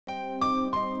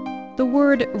The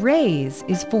word raise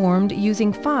is formed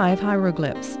using 5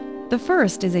 hieroglyphs. The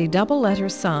first is a double-letter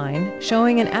sign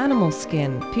showing an animal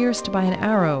skin pierced by an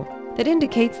arrow that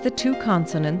indicates the 2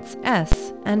 consonants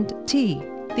S and T.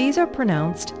 These are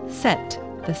pronounced set.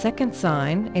 The second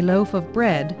sign, a loaf of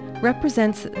bread,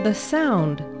 represents the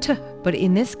sound T, but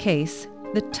in this case,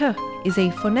 the T is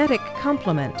a phonetic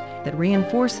complement that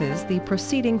reinforces the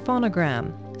preceding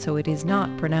phonogram, so it is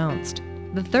not pronounced.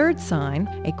 The third sign,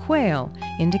 a quail,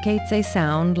 indicates a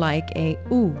sound like a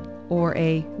U or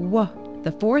a W.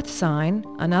 The fourth sign,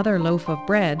 another loaf of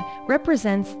bread,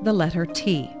 represents the letter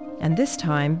T, and this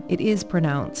time it is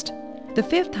pronounced. The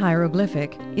fifth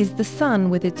hieroglyphic is the sun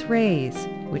with its rays,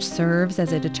 which serves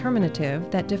as a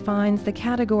determinative that defines the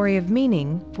category of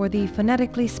meaning for the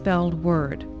phonetically spelled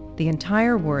word. The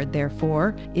entire word,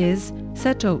 therefore, is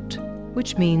setot,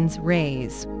 which means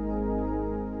rays.